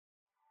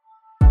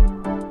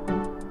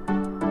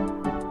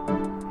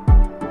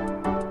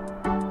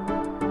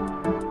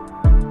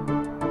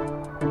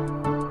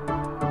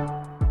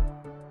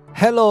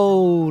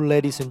Hello,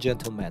 ladies and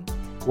gentlemen.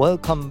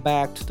 Welcome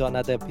back to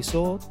another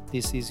episode.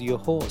 This is your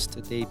host,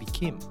 David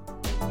Kim.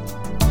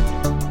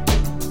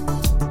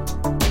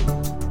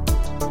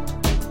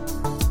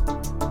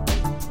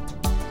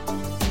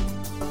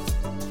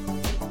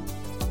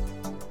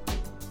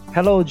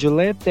 Hello,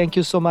 Juliet. Thank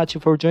you so much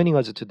for joining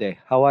us today.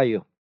 How are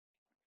you?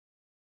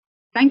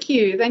 Thank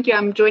you. Thank you.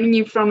 I'm joining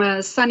you from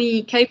a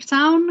sunny Cape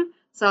Town,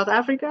 South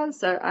Africa.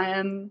 So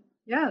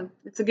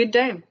it's a good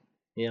day.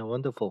 Yeah,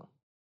 wonderful.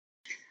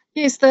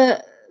 Yes,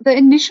 the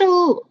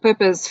initial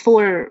purpose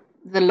for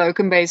the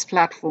locum-based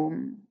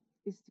platform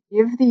is to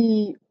give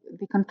the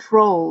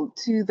control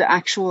to the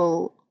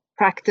actual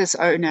practice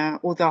owner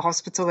or the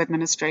hospital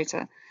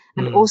administrator,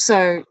 and Mm,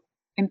 also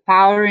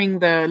empowering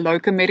the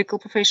locum medical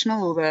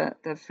professional or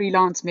the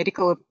freelance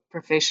medical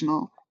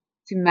professional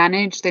to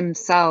manage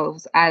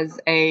themselves as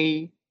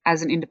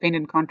an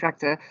independent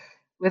contractor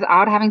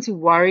without having to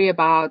worry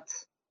about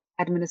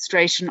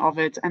administration of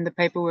it and the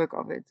paperwork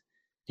of it.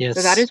 So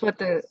that yes, is what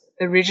the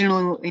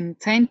original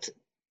intent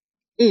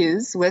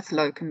is with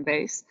locum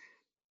base.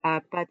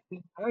 But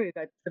we know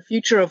that the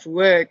future of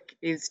work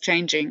is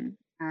changing,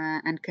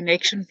 and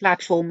connection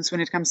platforms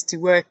when it comes to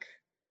work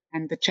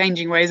and the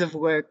changing ways of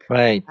work.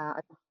 right.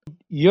 Uh,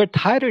 Your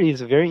title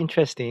is very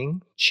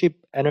interesting, Chief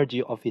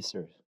Energy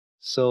Officer.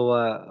 So,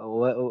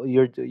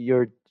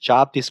 your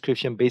job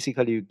description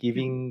basically you're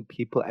giving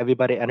people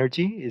everybody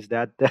energy. Is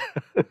that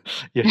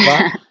your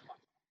job?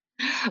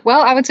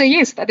 well, I would say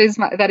yes. That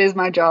is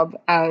my job.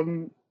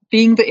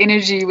 Being the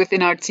energy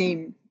within our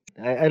team.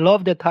 I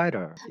love the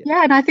title. Yeah.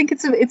 Yeah, and I think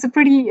it's a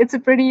pretty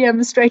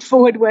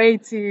straightforward way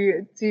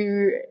to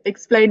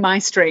explain my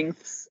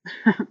strengths.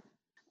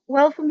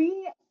 Well, for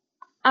me,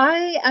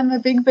 I am a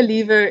big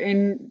believer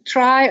in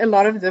try a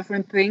lot of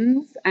different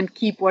things and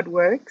keep what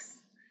works.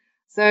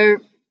 So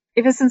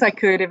ever since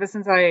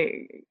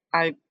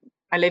I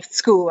left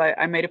school,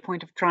 I made a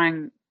point of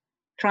trying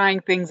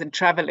things and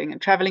traveling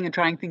and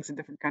trying things in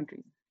different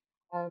countries.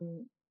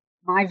 Um,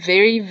 my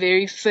very,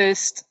 very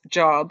first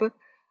job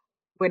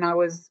when I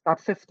was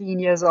about 15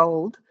 years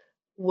old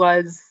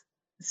was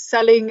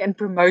selling and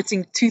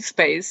promoting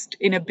toothpaste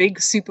in a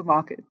big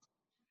supermarket.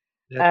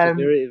 That's a Um,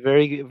 very,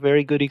 very,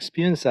 very good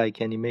experience, I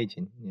can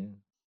imagine. Yeah.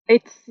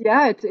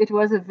 it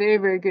was a very,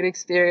 very good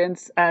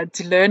experience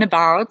to learn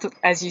about,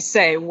 as you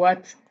say,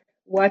 what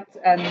what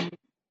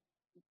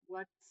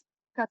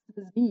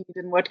customers need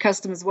and what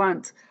customers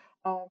want.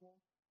 Um,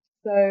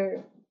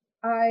 so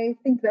I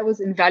think that was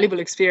invaluable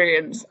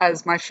experience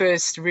as my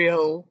first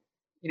real,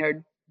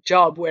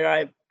 job where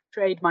I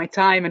trade my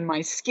time and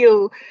my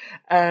skill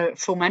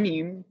for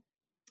money.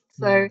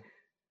 So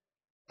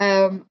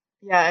Mm.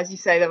 as you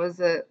say, that was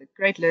a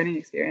great learning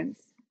experience.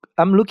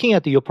 I'm looking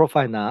at your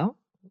profile now.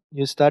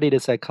 You studied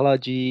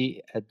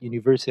psychology at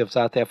University of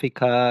South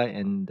Africa,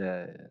 and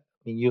I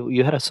mean,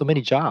 you had so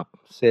many jobs: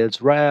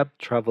 sales rep,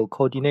 travel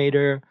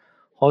coordinator,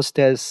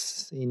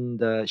 hostess in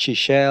the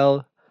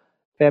Seychelles,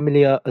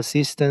 family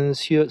assistant,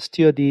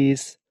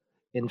 stewardess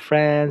in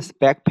France,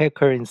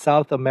 backpacker in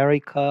South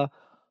America,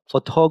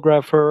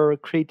 photographer,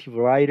 creative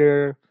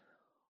writer,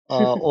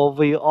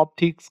 OV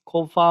Optics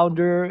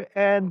co-founder,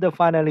 and the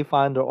finally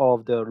founder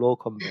of the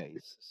Locum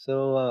Base.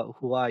 So,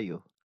 who are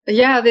you?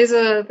 Yeah, there's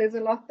a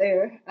lot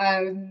there.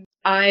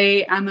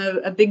 I am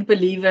a big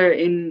believer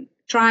in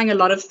trying a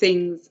lot of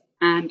things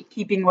and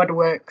keeping what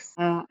works,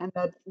 and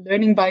that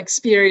learning by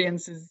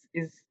experience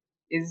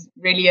is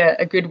really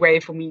a good way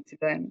for me to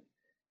learn.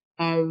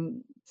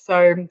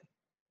 So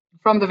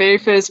from the very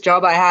first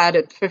job I had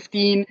at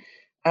 15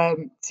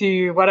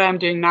 to what I'm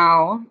doing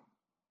now,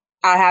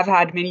 I have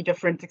had many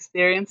different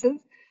experiences,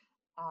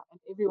 and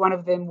every one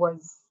of them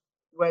was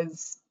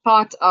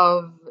part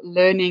of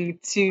learning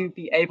to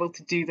be able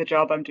to do the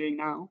job I'm doing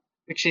now,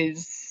 which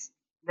is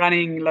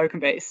running Locum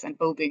Base and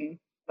building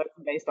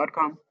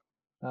locumbase.com.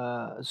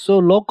 So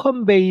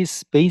Locum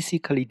Base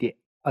basically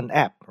an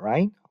app,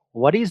 right?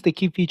 What is the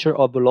key feature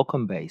of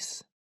Locum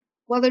Base?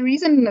 Well,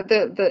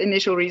 the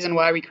initial reason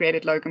why we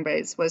created Locum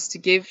Base was to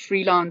give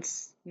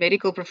freelance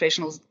medical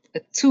professionals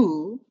a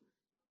tool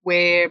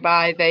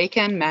whereby they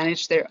can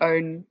manage their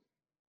own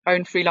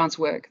freelance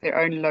work, their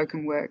own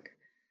locum work,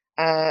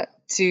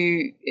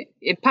 to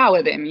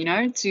empower them,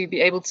 to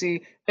be able to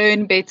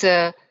earn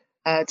better,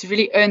 to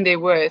really earn their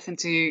worth, and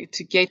to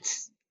get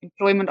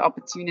employment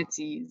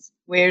opportunities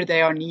where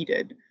they are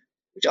needed,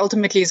 which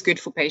ultimately is good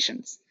for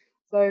patients.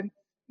 So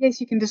yes,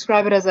 you can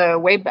describe it as a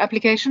web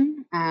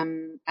application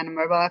and a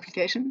mobile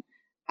application.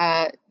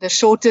 The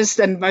shortest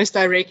and most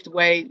direct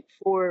way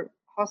for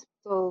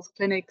hospitals,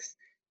 clinics,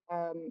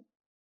 um,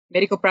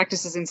 medical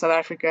practices in South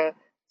Africa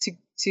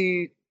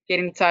to get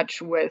in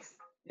touch with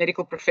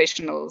medical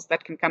professionals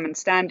that can come and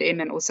stand in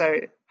and also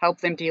help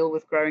them deal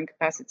with growing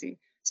capacity,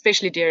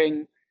 especially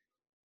during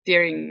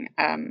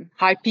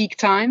high peak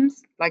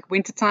times like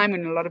winter time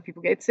when a lot of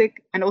people get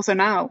sick, and also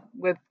now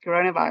with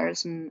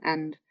coronavirus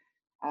and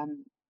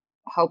um,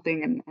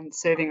 helping and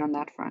serving on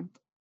that front.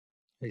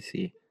 I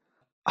see.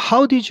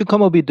 How did you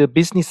come up with the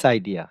business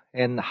idea,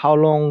 and how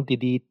long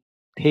did it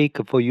take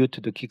for you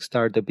to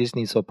kickstart the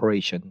business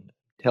operation?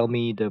 tell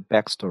me the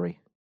backstory.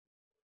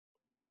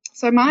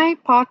 So my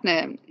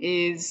partner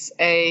is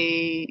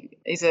a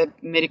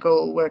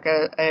medical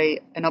worker,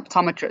 an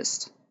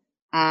optometrist,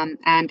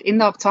 and in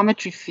the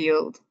optometry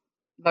field,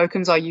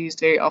 locums are used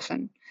very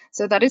often.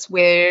 So that is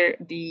where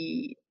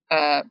the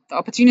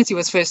opportunity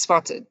was first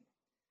spotted,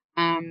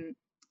 um,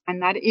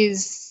 and that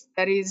is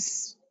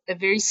a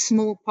very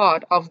small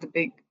part of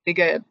the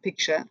bigger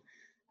picture,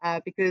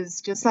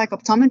 because just like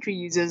optometry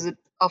users, it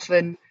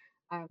often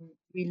um,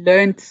 we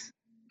learned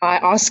by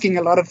asking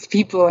a lot of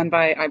people and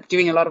by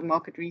doing a lot of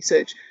market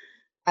research.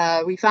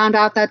 We found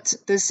out that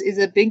this is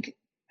a big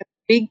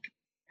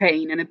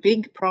pain and a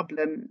big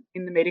problem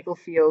in the medical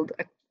field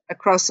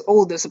across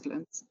all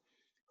disciplines.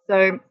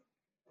 So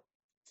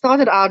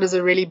started out as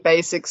a really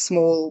basic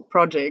small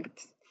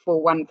project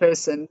for one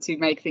person to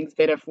make things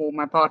better for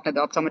my partner, the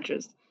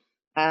optometrist.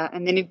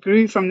 And then it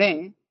grew from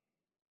there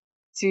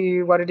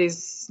to what it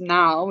is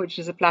now, which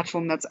is a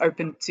platform that's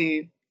open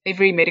to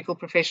every medical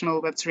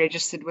professional that's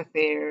registered with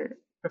their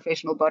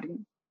professional body.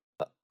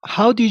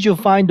 How did you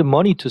find the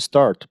money to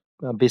start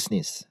a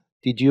business?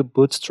 Did you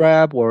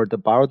bootstrap or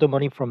borrow the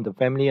money from the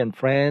family and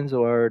friends,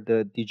 or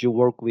did you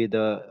work with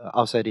a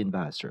outside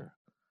investor?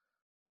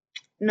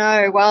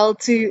 No, well,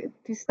 to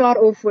start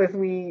off with,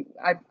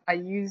 I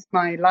used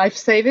my life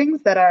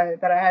savings that I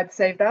had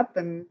saved up,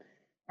 and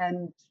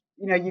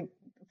you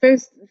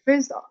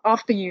first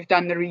after you've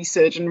done the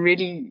research and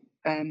really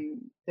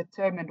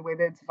determined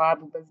whether it's a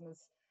viable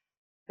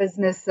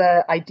business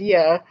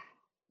idea,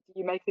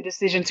 you make the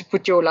decision to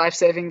put your life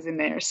savings in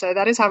there. So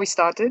that is how we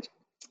started.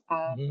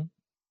 Uh, Mhm.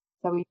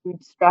 so we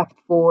bootstrapped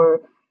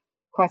for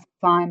quite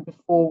some time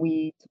before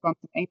we took on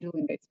some angel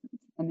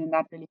investments, and then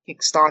that really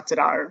kick-started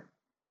our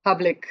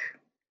public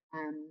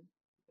um,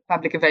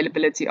 public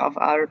availability of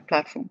our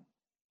platform.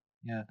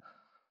 Yeah.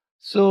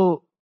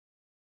 So,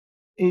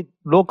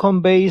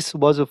 locum base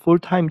was a full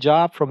time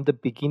job from the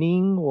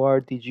beginning, or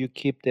did you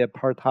keep the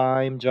part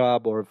time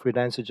job or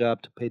freelancer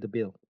job to pay the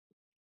bill?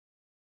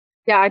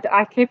 Yeah,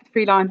 I kept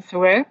freelance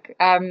work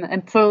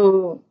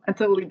until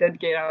we did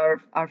get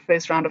our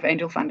first round of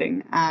angel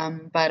funding.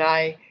 But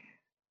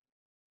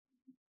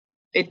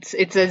it's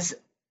as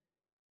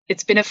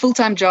it's been a full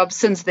time job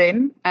since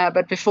then.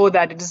 But before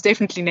that, it is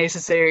definitely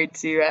necessary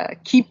to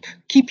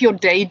keep your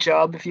day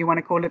job, if you want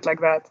to call it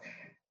like that,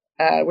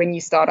 when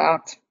you start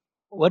out.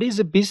 What is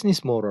a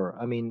business model?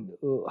 I mean,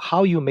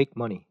 how you make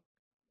money?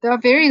 There are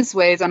various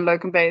ways on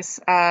Locum Base.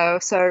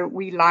 So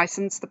we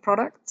license the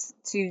product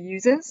to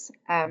users.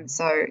 Mhm.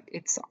 So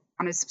it's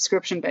on a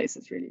subscription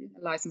basis, really,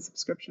 a license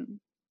subscription.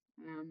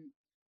 Um,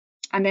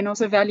 and then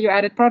also value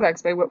added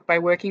products by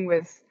working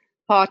with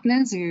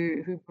partners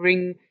who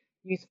bring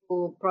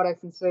useful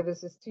products and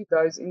services to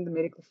those in the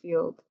medical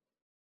field.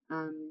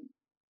 Um,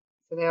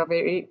 so there are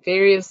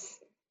various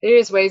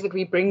ways that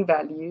we bring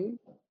value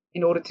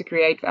in order to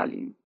create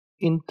value.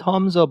 In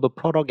terms of a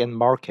product and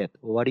market,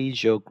 what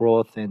is your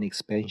growth and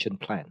expansion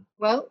plan?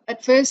 Well,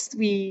 at first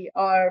we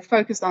are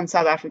focused on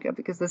South Africa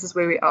because this is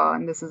where we are,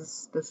 and this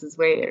is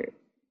where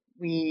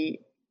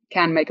we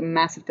can make a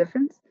massive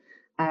difference.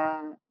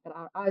 But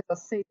our eyes are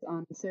set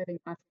on serving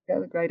Africa,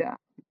 the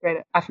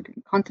greater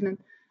African continent,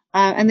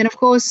 and then of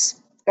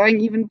course going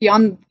even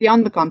beyond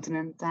the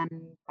continent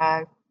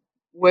and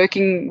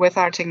working with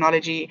our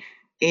technology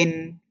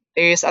in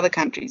various other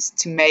countries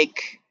to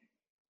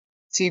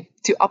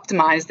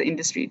optimize the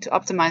industry, to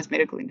optimize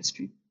medical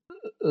industry.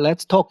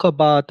 Let's talk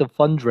about the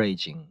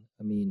fundraising.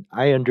 I mean,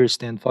 I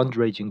understand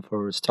fundraising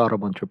for a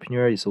startup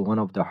entrepreneur is one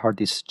of the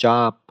hardest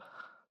job.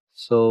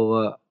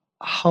 So,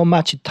 how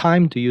much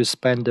time do you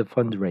spend the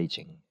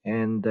fundraising,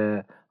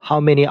 and how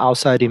many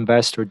outside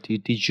investors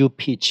did you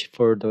pitch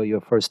for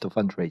your first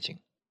fundraising?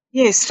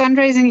 Yes,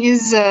 fundraising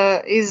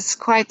is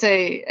quite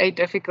a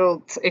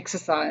difficult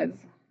exercise.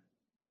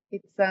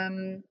 It's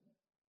a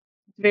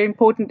very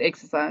important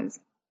exercise,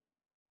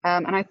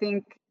 and I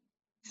think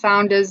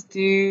founders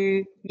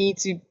do need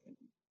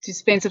to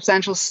spend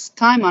substantial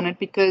time on it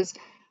because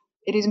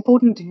it is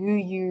important who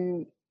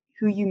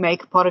you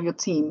make part of your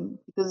team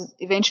because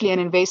eventually an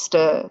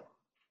investor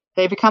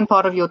they become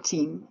part of your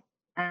team,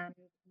 and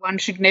one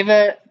should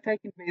never take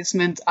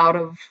investment out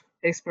of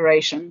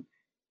desperation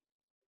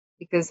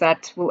because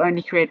that will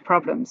only create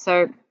problems.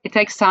 So it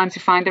takes time to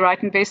find the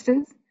right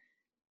investors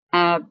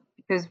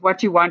because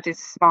what you want is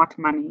smart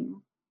money,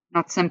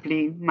 not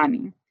simply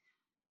money.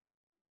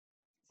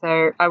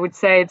 So I would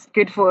say it's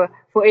good for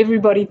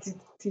everybody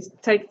to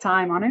take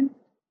time on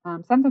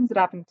it. Sometimes it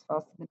happens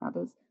faster than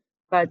others,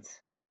 but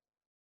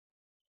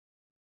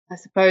I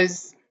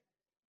suppose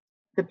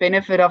the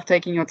benefit of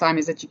taking your time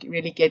is that you can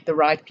really get the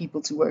right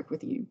people to work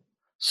with you.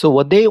 So,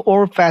 were they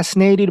all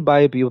fascinated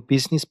by your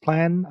business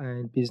plan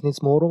and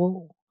business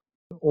model,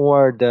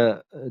 or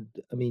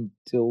I mean,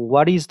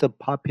 what is the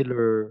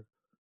popular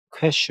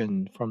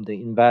question from the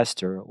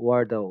investor,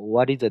 or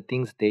what is the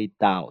things they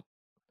doubt?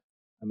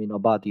 I mean,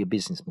 about your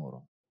business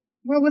model,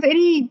 Well, with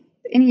any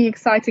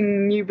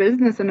exciting new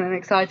business and an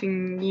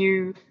exciting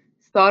new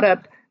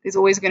startup, there's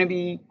always going to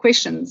be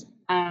questions.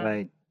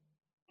 right?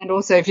 And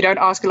also, if you don't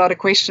ask a lot of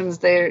questions,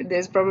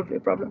 there's probably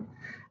a problem.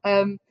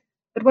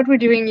 But what we're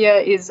doing here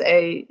is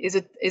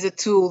a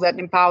tool that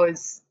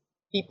empowers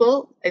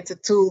people. It's a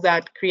tool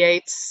that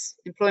creates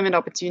employment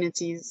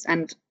opportunities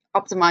and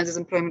optimizes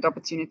employment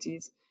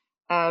opportunities.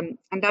 And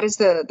that is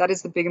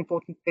the big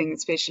important thing,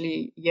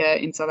 especially here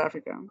in South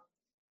Africa.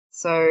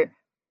 So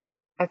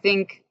I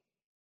think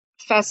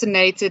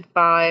fascinated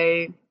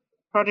by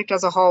product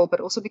as a whole, but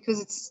also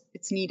because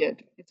it's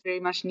needed. It's very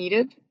much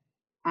needed,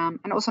 and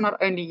also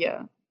not only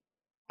here.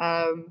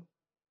 Um,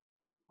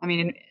 I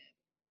mean,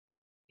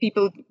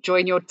 people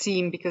join your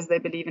team because they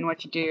believe in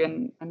what you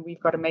do, and we've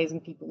got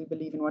amazing people who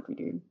believe in what we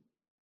do.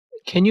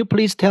 Can you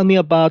please tell me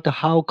about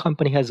how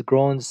company has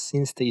grown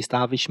since the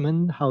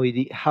establishment? How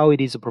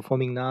it is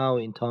performing now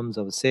in terms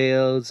of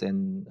sales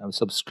and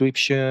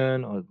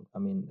subscription? Or I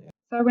mean,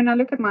 So when I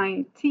look at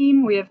my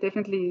team, we have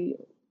definitely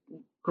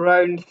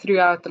grown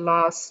throughout the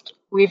last.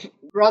 We've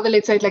rather,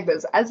 let's say it like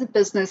this: as a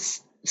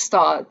business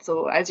starts,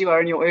 or as you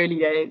are in your early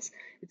days,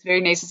 it's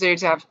very necessary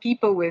to have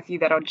people with you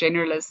that are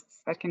generalists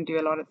that can do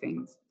a lot of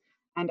things.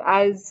 And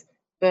as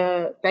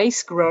the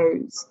base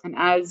grows, and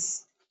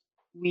as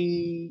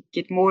we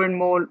get more and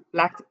more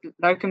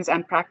locums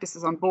and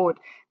practices on board,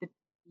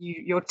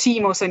 your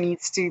team also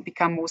needs to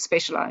become more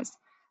specialized.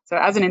 So,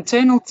 as an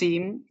internal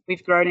team,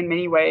 we've grown in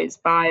many ways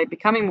by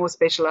becoming more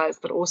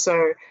specialized, but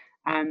also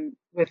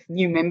with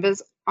new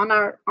members on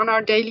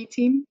our daily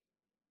team.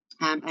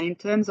 And in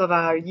terms of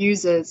our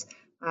users,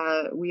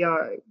 we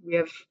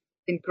have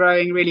been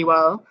growing really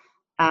well.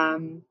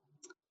 Um,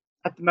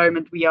 at the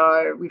moment,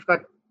 we've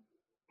got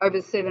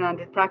over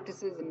 700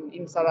 practices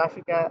in South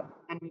Africa,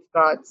 and we've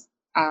got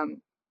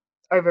um,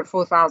 over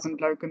 4,000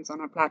 locums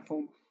on our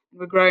platform. And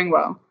we're growing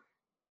well,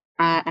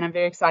 and I'm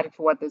very excited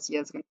for what this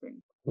year is going to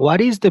bring.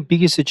 what is the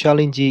biggest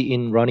challenge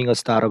in running a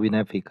startup in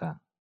Africa?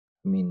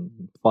 I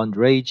mean,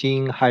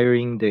 fundraising,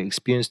 hiring the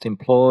experienced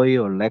employee,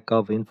 or lack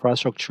of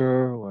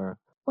infrastructure, or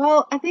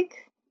Well, I think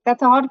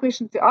that's a hard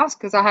question to ask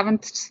because I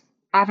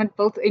haven't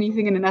built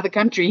anything in another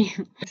country.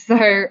 So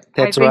I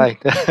that's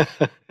think,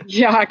 right.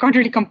 yeah, I can't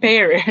really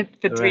compare it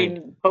Right.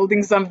 between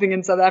building something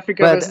in South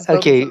Africa But versus building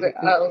okay, something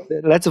else.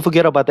 let's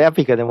forget about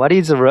Africa. Then, what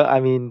is I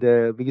mean,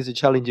 the biggest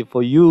challenge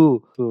for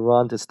you to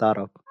run the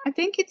startup? I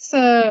think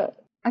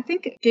I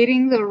think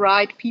getting the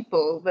right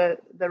people,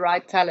 the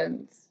right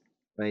talents.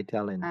 Right,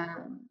 talent.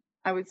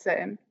 I would say,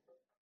 Yeah.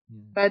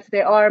 but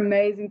there are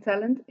amazing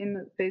talent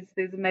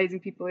there's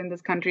amazing people in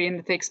this country in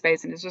the tech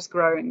space, and it's just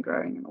growing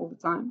all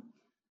the time.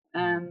 Mm.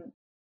 Um,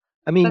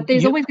 I mean, but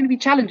there's always going to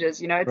be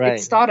challenges. You know, it's right.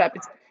 startup.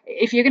 It's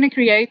if you're going to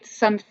create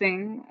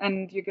something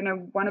and you're going to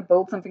want to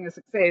build something a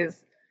success,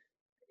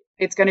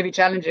 it's going to be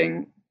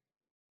challenging.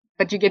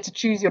 But you get to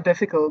choose your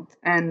difficult,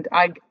 and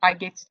I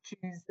get to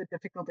choose the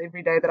difficult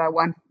every day that I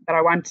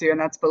want to, and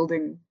that's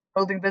building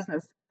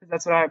business because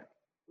that's what I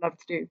love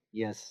to do.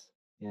 Yes,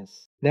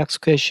 yes. Next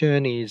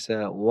question is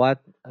what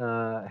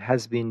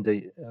has been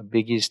the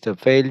biggest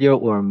failure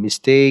or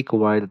mistake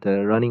while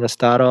running a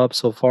startup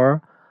so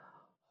far?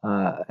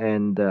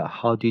 And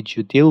how did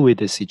you deal with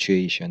the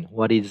situation?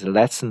 What is the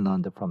lesson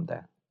learned from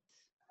that?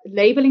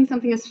 Labeling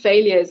something as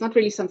failure is not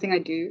really something I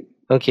do.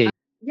 Okay.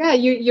 Yeah,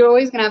 you're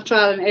always going to have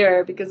trial and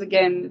error because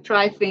again,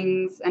 try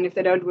things, and if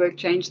they don't work,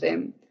 change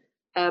them.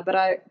 But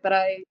I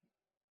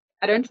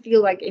don't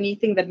feel like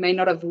anything that may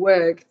not have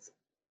worked.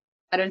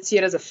 I don't see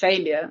it as a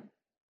failure.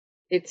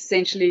 It's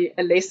essentially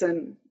a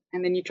lesson,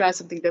 and then you try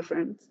something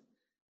different.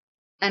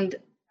 And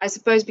I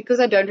suppose because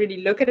I don't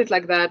really look at it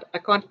like that, I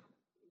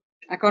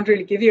can't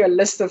really give you a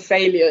list of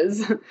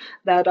failures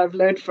that I've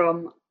learned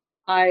from.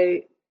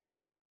 I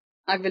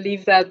I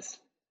believe that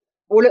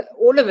all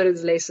of it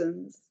is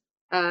lessons.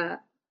 Uh,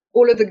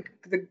 all of the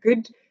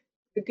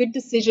good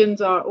decisions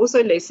are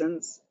also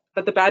lessons,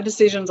 but the bad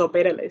decisions are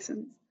better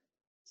lessons.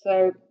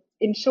 So,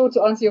 in short,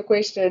 to answer your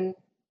question,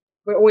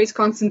 we're always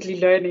constantly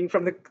learning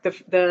from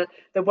the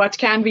what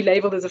can be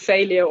labeled as a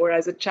failure or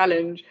as a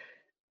challenge,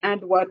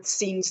 and what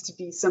seems to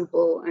be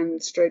simple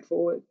and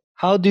straightforward.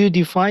 How do you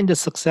define the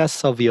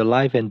success of your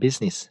life and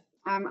business?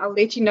 I'll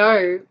let you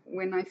know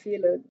when I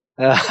feel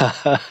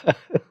it.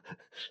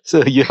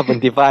 So you haven't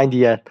defined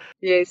yet.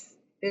 Yes,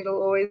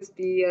 it'll always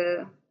be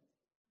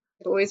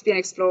an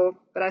explore.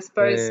 But I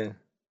suppose Uh,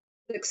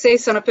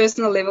 success on a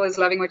personal level is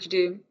loving what you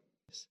do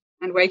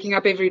and waking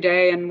up every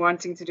day and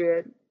wanting to do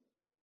it.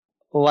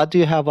 what do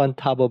you have on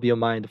top of your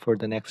mind for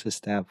the next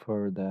step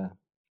for the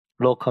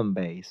locum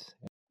base?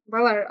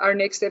 Well, our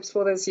next steps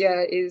for this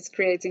year is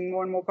creating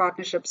more and more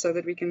partnerships so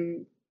that we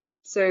can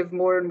serve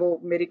more and more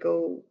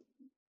medical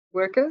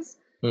workers,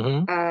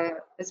 Mm-hmm.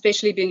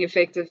 especially being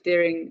effective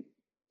during,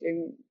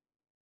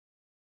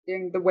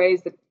 during the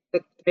ways that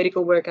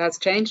medical work has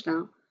changed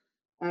now.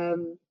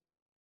 Um,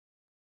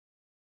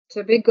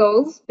 so big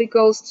goals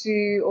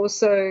to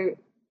also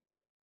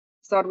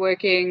start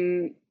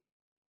working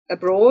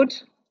abroad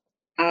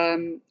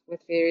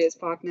with various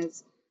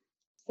partners.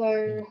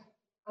 So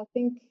I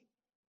think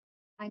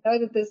I know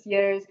that this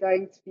year is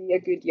going to be a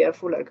good year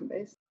for Locum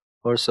Base.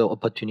 Also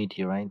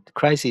opportunity, right?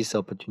 Crisis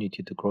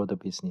opportunity to grow the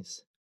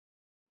business.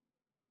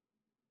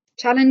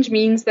 Challenge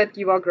means that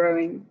you are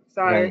growing.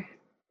 So Right.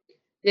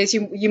 yes,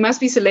 you must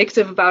be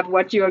selective about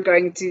what you are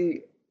going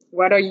to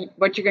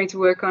what you're going to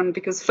work on,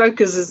 because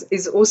focus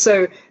is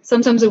also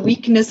sometimes a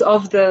weakness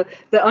of the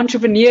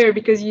entrepreneur,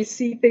 because you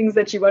see things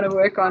that you want to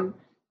work on,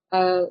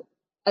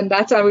 and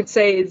that, I would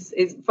say,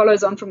 is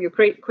follows on from your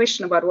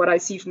question about what I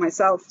see for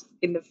myself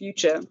in the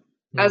future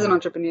as an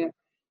entrepreneur.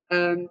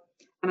 And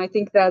I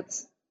think that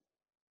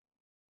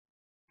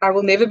I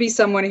will never be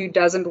someone who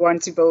doesn't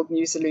want to build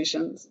new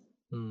solutions.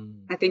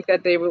 I think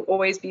that there will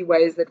always be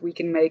ways that we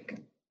can make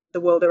the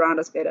world around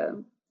us better.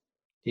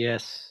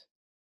 Yes.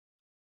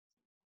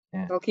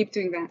 Yeah. I'll keep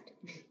doing that.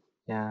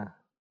 Yeah.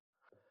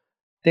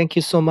 Thank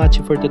you so much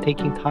for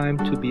taking time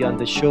to be on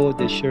the show,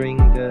 sharing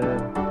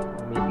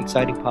the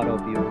exciting part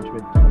of your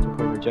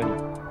entrepreneur journey.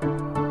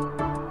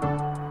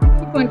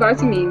 Thank you for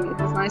inviting me.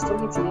 It was nice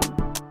talking to you.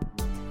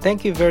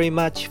 Thank you very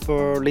much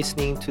for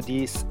listening to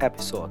this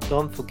episode.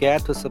 Don't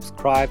forget to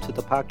subscribe to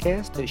the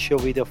podcast, share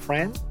with a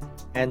friend,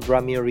 and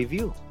drop me a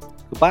review.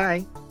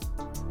 Goodbye.